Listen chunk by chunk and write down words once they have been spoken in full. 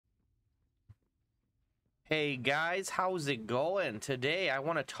Hey guys, how's it going? Today I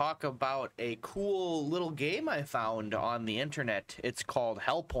want to talk about a cool little game I found on the internet. It's called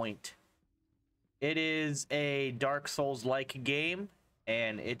HellPoint. It is a Dark Souls-like game,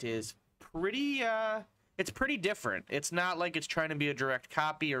 and it's pretty different. It's not like it's trying to be a direct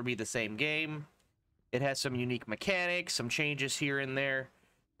copy or be the same game. It has some unique mechanics, some changes here and there,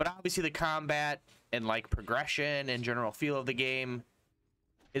 but obviously the combat and like progression and general feel of the game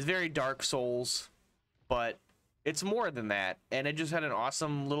is very Dark Souls. But it's more than that, and it just had an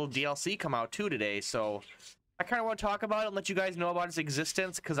awesome little DLC come out too today, so I kind of want to talk about it and let you guys know about its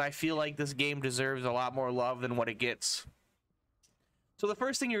existence, because I feel like this game deserves a lot more love than what it gets. So the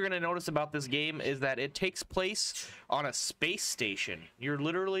first thing you're going to notice about this game is that it takes place on a space station. You're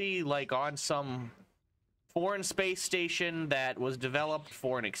literally like on some foreign space station that was developed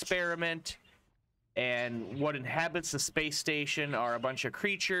for an experiment. And what inhabits the space station are a bunch of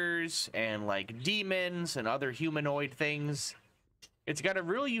creatures and like demons and other humanoid things. It's got a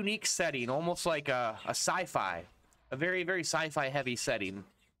really unique setting, almost like a sci-fi, a very, very sci-fi heavy setting,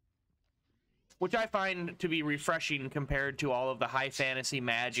 which I find to be refreshing compared to all of the high fantasy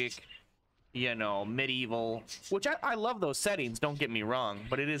magic, you know, medieval, which I love those settings, don't get me wrong,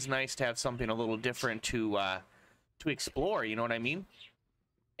 but it is nice to have something a little different to explore, you know what I mean?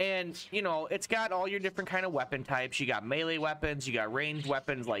 And, you know, it's got all your different kind of weapon types. You got melee weapons, you got ranged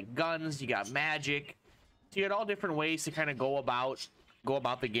weapons like guns, you got magic. So you got all different ways to kind of go about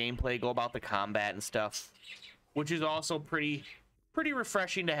the gameplay, go about the combat and stuff, which is also pretty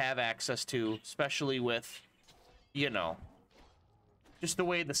refreshing to have access to, especially with, you know, just the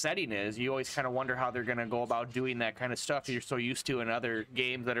way the setting is. You always kind of wonder how they're going to go about doing that kind of stuff you're so used to in other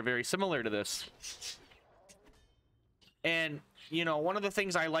games that are very similar to this. And, you know, one of the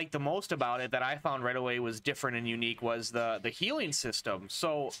things I liked the most about it that I found right away was different and unique was the healing system.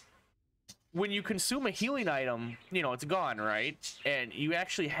 So when you consume a healing item, you know, it's gone, right? And you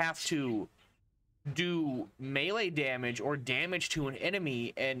actually have to do melee damage or damage to an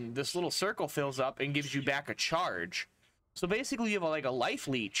enemy, and this little circle fills up and gives you back a charge. So basically you have like a life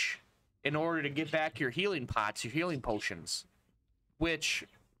leech in order to get back your healing pots, your healing potions, which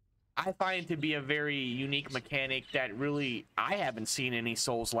I find to be a very unique mechanic that really I haven't seen any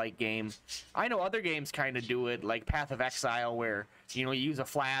Souls-like game. I know other games kind of do it, like Path of Exile, where, you know, you use a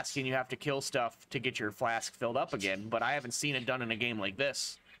flask and you have to kill stuff to get your flask filled up again, but I haven't seen it done in a game like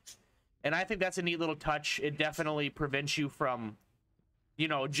this. And I think that's a neat little touch. It definitely prevents you from, you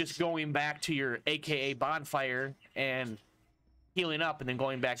know, just going back to your AKA bonfire and healing up and then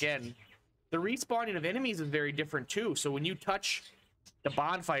going back in. The respawning of enemies is very different too, so when you touch the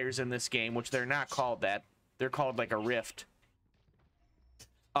bonfires in this game, which they're not called that, they're called like a rift.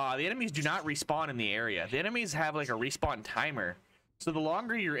 The enemies do not respawn in the area. The enemies have like a respawn timer. So the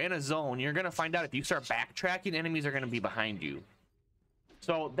longer you're in a zone, you're going to find out if you start backtracking, enemies are going to be behind you.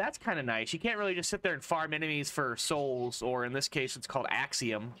 So that's kind of nice. You can't really just sit there and farm enemies for souls, or in this case, it's called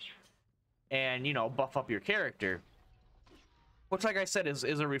Axiom, and, you know, buff up your character. Which, like I said, is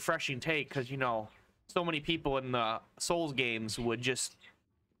a refreshing take, because, you know, so many people in the Souls games would just,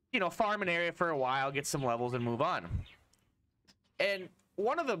 you know, farm an area for a while, get some levels, and move on. And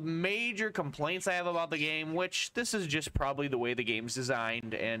one of the major complaints I have about the game, which this is just probably the way the game's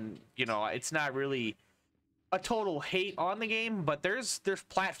designed, and, you know, it's not really a total hate on the game, but there's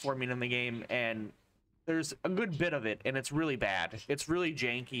platforming in the game, and there's a good bit of it, and it's really bad. It's really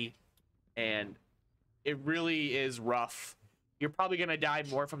janky, and it really is rough. You're probably going to die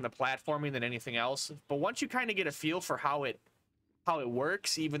more from the platforming than anything else. But once you kind of get a feel for how it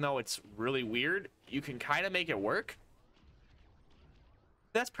works, even though it's really weird, you can kind of make it work.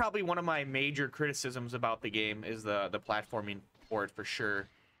 That's probably one of my major criticisms about the game, is the platforming for it, for sure.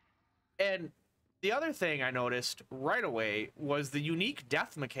 And the other thing I noticed right away was the unique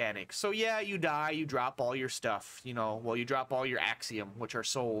death mechanic. So yeah, you die, you drop all your stuff, you know, well, you drop all your Axiom, which are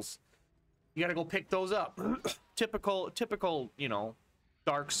souls. You gotta go pick those up. typical, you know,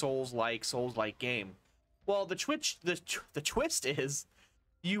 Dark Souls-like game. Well, the twist is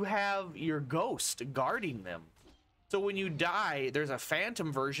you have your ghost guarding them. So when you die, there's a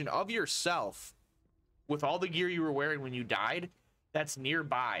phantom version of yourself with all the gear you were wearing when you died that's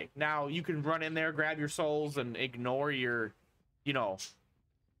nearby. Now, you can run in there, grab your souls, and ignore your, you know,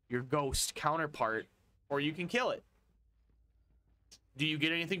 your ghost counterpart, or you can kill it. Do you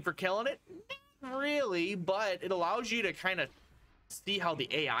get anything for killing it? Not really, but it allows you to kind of see how the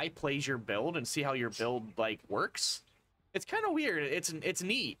AI plays your build and see how your build like works. It's kind of weird. It's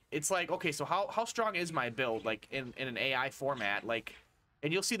neat. It's like, okay, so how strong is my build like in an AI format? Like,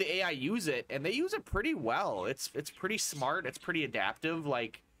 and you'll see the AI use it, and they use it pretty well. It's pretty smart. It's pretty adaptive.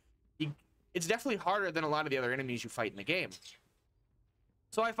 Like, it's definitely harder than a lot of the other enemies you fight in the game.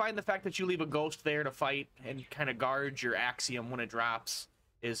 So I find the fact that you leave a ghost there to fight and kind of guard your axiom when it drops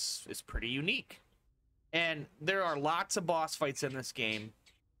is pretty unique. And there are lots of boss fights in this game.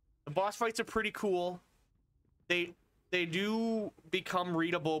 The boss fights are pretty cool. They do become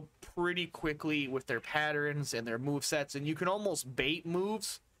readable pretty quickly with their patterns and their movesets, and you can almost bait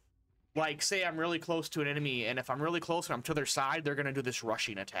moves. Like, say I'm really close to an enemy, and if I'm really close and I'm to their side, they're going to do this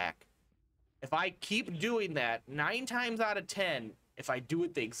rushing attack. If I keep doing that, 9 times out of 10, if I do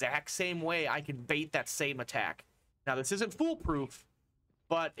it the exact same way, I can bait that same attack. Now, this isn't foolproof,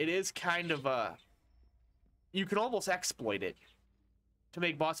 but it is kind of a... You can almost exploit it to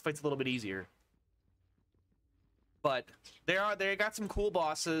make boss fights a little bit easier. But they got some cool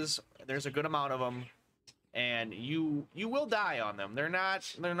bosses. There's a good amount of them, and you will die on them. They're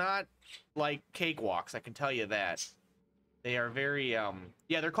not like cakewalks, I can tell you that. They are very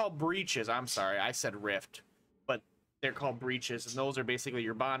yeah, they're called breaches. I'm sorry, I said rift, but they're called breaches, and those are basically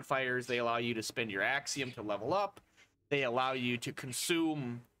your bonfires. They allow you to spend your axiom to level up. They allow you to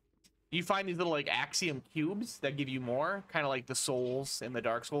consume. You find these little like axiom cubes that give you more, kind of like the souls in the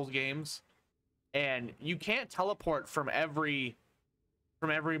Dark Souls games. And you can't teleport from every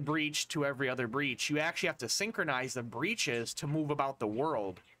breach to every other breach. You actually have to synchronize the breaches to move about the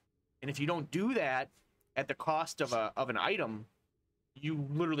world. And if you don't do that at the cost of an item, you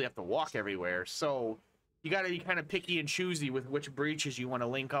literally have to walk everywhere. So you got to be kind of picky and choosy with which breaches you want to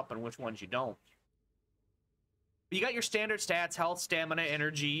link up and which ones you don't. But you got your standard stats: health, stamina,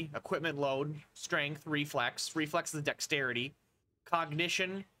 energy, equipment load, strength, reflex. Reflex is dexterity,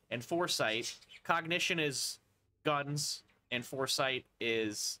 cognition, and foresight. Cognition is guns, and foresight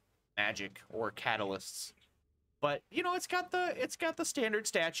is magic or catalysts. But you know, it's got the standard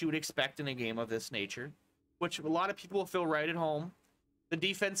stats you would expect in a game of this nature, which a lot of people will feel right at home. The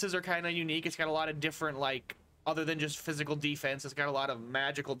defenses are kind of unique. It's got a lot of different, like, other than just physical defense, it's got a lot of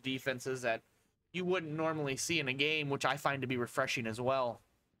magical defenses that you wouldn't normally see in a game, which I find to be refreshing as well.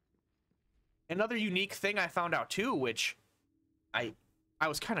 Another unique thing I found out too, which I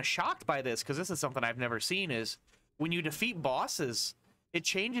was kind of shocked by this, because this is something I've never seen, is when you defeat bosses, it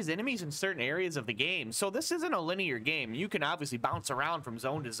changes enemies in certain areas of the game. So this isn't a linear game. You can obviously bounce around from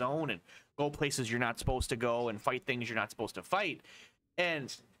zone to zone and go places you're not supposed to go and fight things you're not supposed to fight.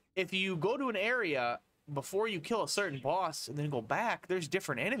 And if you go to an area before you kill a certain boss and then go back, there's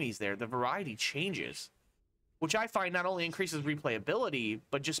different enemies there. The variety changes, which I find not only increases replayability,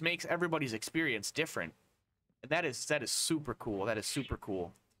 but just makes everybody's experience different. And that is super cool. That is super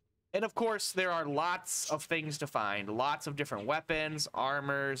cool. And of course, there are lots of things to find. Lots of different weapons,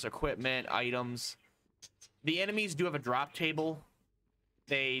 armors, equipment, items. The enemies do have a drop table.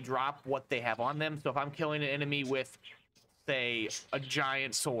 They drop what they have on them. So if I'm killing an enemy with, say, a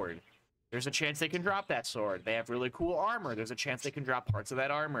giant sword, there's a chance they can drop that sword. They have really cool armor. There's a chance they can drop parts of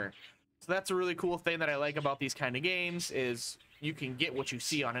that armor. So that's a really cool thing that I like about these kind of games, is you can get what you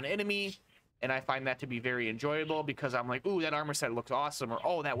see on an enemy. And I find that to be very enjoyable, because I'm like, ooh, that armor set looks awesome, or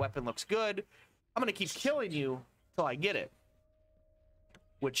oh, that weapon looks good. I'm going to keep killing you till I get it.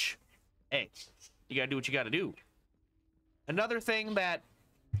 Which, hey, you got to do what you got to do. Another thing that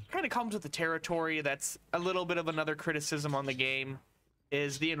kind of comes with the territory that's a little bit of another criticism on the game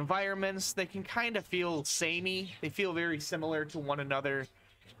is the environments. They can kind of feel samey. They feel very similar to one another.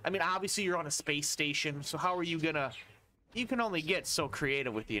 I mean, obviously you're on a space station, so how are you going to... You can only get so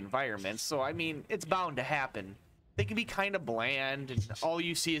creative with the environment, so I mean, it's bound to happen. They can be kind of bland, and all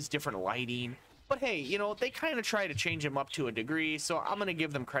you see is different lighting. But hey, you know, they kind of try to change them up to a degree, so I'm going to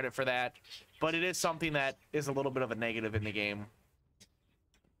give them credit for that. But it is something that is a little bit of a negative in the game.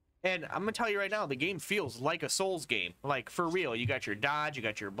 And I'm going to tell you right now, the game feels like a Souls game. Like, for real, you got your dodge, you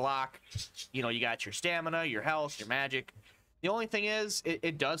got your block, you know, you got your stamina, your health, your magic. The only thing is,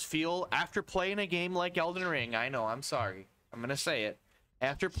 it does feel, after playing a game like Elden Ring, I know, I'm sorry, I'm going to say it.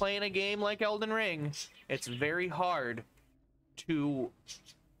 After playing a game like Elden Ring, it's very hard to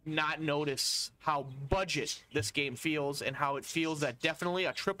not notice how budget this game feels, and how it feels that definitely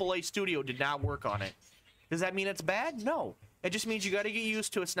a AAA studio did not work on it. Does that mean it's bad? No. It just means you got to get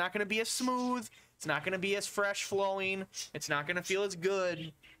used to it. It's not going to be as smooth. It's not going to be as fresh flowing. It's not going to feel as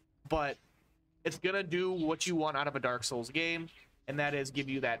good. But it's going to do what you want out of a Dark Souls game, and that is give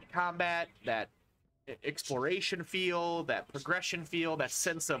you that combat, that exploration feel, that progression feel, that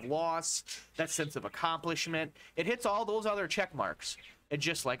sense of loss, that sense of accomplishment. It hits all those other check marks. And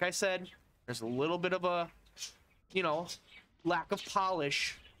just like I said, there's a little bit of a, you know, lack of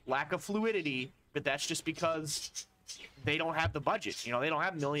polish, lack of fluidity, but that's just because they don't have the budget. You know, they don't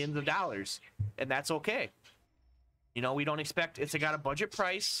have millions of dollars, and that's okay. You know, we don't expect, it's got a budget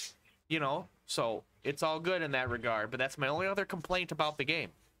price. you know, so it's all good in that regard. But that's my only other complaint about the game.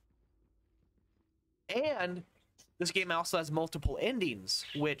 And this game also has multiple endings,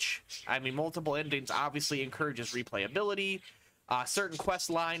 which, I mean, multiple endings obviously encourages replayability. Certain quest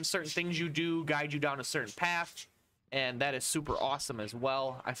lines, certain things you do guide you down a certain path, and that is super awesome as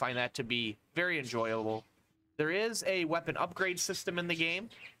well. I find that to be very enjoyable. There is a weapon upgrade system in the game,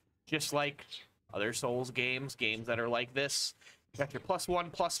 just like other Souls games that are like this. You got your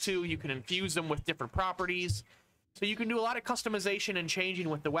 +1, +2, you can infuse them with different properties. So you can do a lot of customization and changing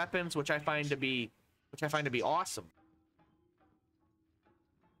with the weapons, which I find to be awesome.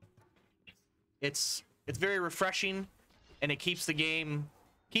 It's very refreshing, and it keeps the game,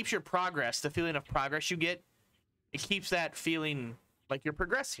 keeps your progress, the feeling of progress you get, it keeps that feeling like you're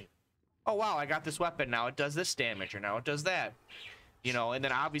progressing. Oh wow, I got this weapon, now it does this damage, or now it does that. You know, and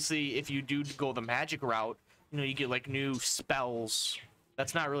then obviously if you do go the magic route, you know, you get like new spells.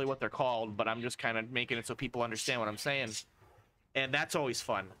 That's not really what they're called, but I'm just kind of making it so people understand what I'm saying. And that's always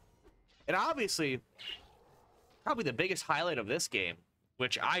fun. And obviously, probably the biggest highlight of this game,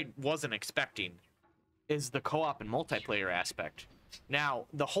 which I wasn't expecting, is the co-op and multiplayer aspect. Now,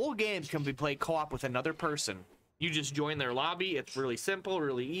 the whole game can be played co-op with another person. You just join their lobby. It's really simple,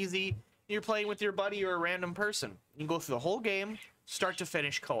 really easy. You're playing with your buddy or a random person. You can go through the whole game, start to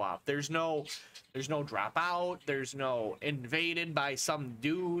finish co-op. There's no dropout. There's no invaded by some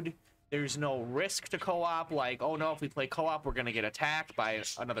dude. There's no risk to co-op, like, oh no, if we play co-op, we're gonna get attacked by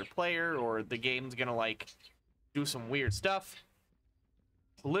another player, or the game's gonna, like, do some weird stuff.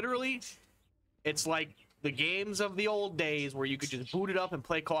 Literally, it's like the games of the old days where you could just boot it up and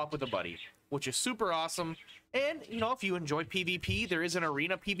play co-op with a buddy, which is super awesome. And, you know, if you enjoy PvP, there is an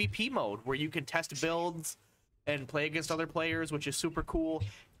arena PvP mode where you can test builds and play against other players, which is super cool.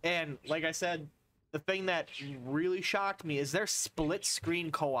 And, like I said, the thing that really shocked me is there's split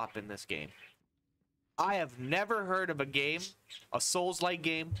screen co-op in this game. I have never heard of a game, a Souls-like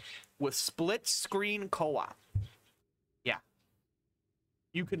game, with split screen co-op. Yeah.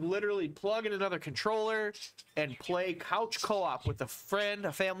 You can literally plug in another controller and play couch co-op with a friend,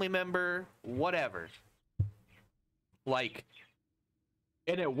 a family member, whatever. Like,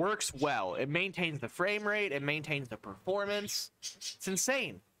 and it works well. It maintains the frame rate, it maintains the performance. It's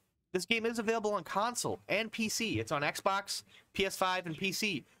insane. This game is available on console and PC. It's on Xbox, PS5, and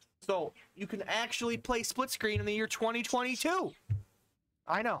PC. So you can actually play split screen in the year 2022.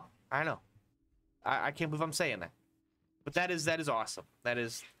 I know. I can't believe I'm saying that. But that is awesome. That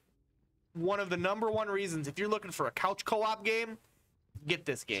is one of the #1 reasons. If you're looking for a couch co-op game, get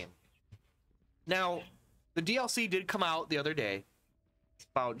this game. Now, the DLC did come out the other day,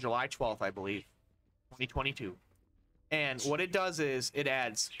 about July 12th, I believe, 2022. And what it does is it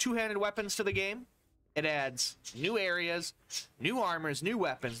adds two-handed weapons to the game. It adds new areas, new armors, new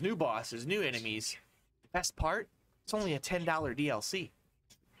weapons, new bosses, new enemies. The best part, it's only a $10 DLC.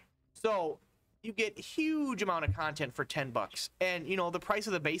 So you get a huge amount of content for $10. And, you know, the price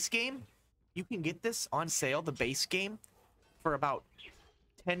of the base game, you can get this on sale, the base game, for about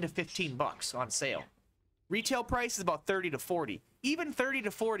 $10 to $15 on sale. Retail price is about $30 to $40. Even $30 to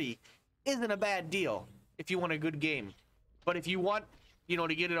 $40 isn't a bad deal if you want a good game. But if you want, you know,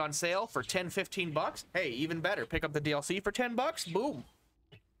 to get it on sale for $10, $15, hey, even better. Pick up the DLC for $10, boom.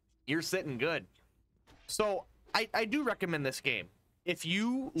 You're sitting good. So I do recommend this game. If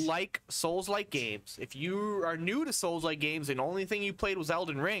you like Souls-like games, if you are new to Souls-like games and the only thing you played was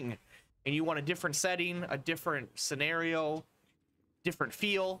Elden Ring, and you want a different setting, a different scenario, different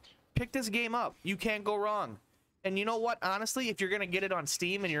feel, pick this game up. You can't go wrong. And you know what? Honestly, if you're going to get it on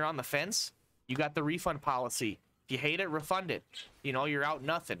Steam and you're on the fence, you got the refund policy. If you hate it, refund it. You know, you're out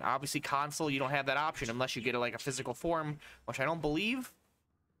nothing. Obviously, console, you don't have that option unless you get it like a physical form, which I don't believe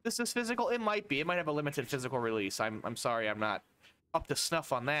this is physical. It might be. It might have a limited physical release. I'm sorry, I'm not up to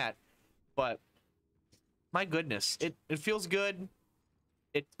snuff on that. But my goodness, it feels good.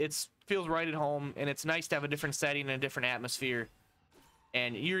 It feels right at home, and it's nice to have a different setting and a different atmosphere.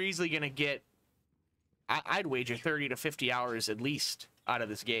 And you're easily going to get, I'd wager 30 to 50 hours at least out of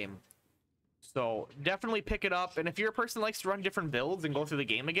this game. So definitely pick it up. And if you're a person that likes to run different builds and go through the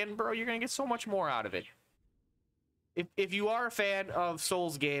game again, bro, you're going to get so much more out of it. If you are a fan of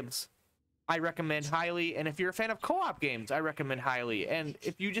Souls games, I recommend highly. And if you're a fan of co-op games, I recommend highly. And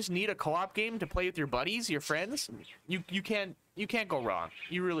if you just need a co-op game to play with your buddies, your friends, you can't go wrong.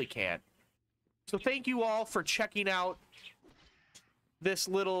 You really can't. So thank you all for checking out this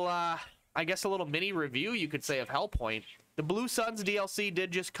little, I guess a little mini review, you could say, of HellPoint. The Blue Suns DLC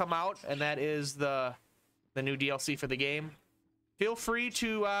did just come out, and that is the new DLC for the game. feel free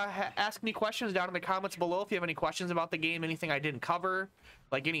to ask me questions down in the comments below if you have any questions about the game, anything I didn't cover,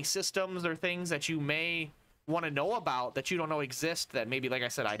 like any systems or things that you may want to know about that you don't know exist that maybe, like I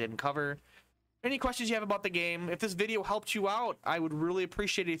said, I didn't cover. Any questions you have about the game. If this video helped you out, I would really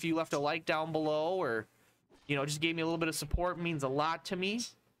appreciate it if you left a like down below, or, you know, just gave me a little bit of support. It means a lot to me.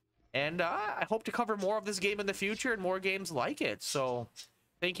 And I hope to cover more of this game in the future and more games like it. So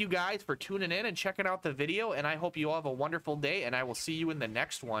thank you guys for tuning in and checking out the video, and I hope you all have a wonderful day, and I will see you in the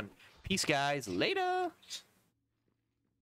next one. Peace, guys. Later.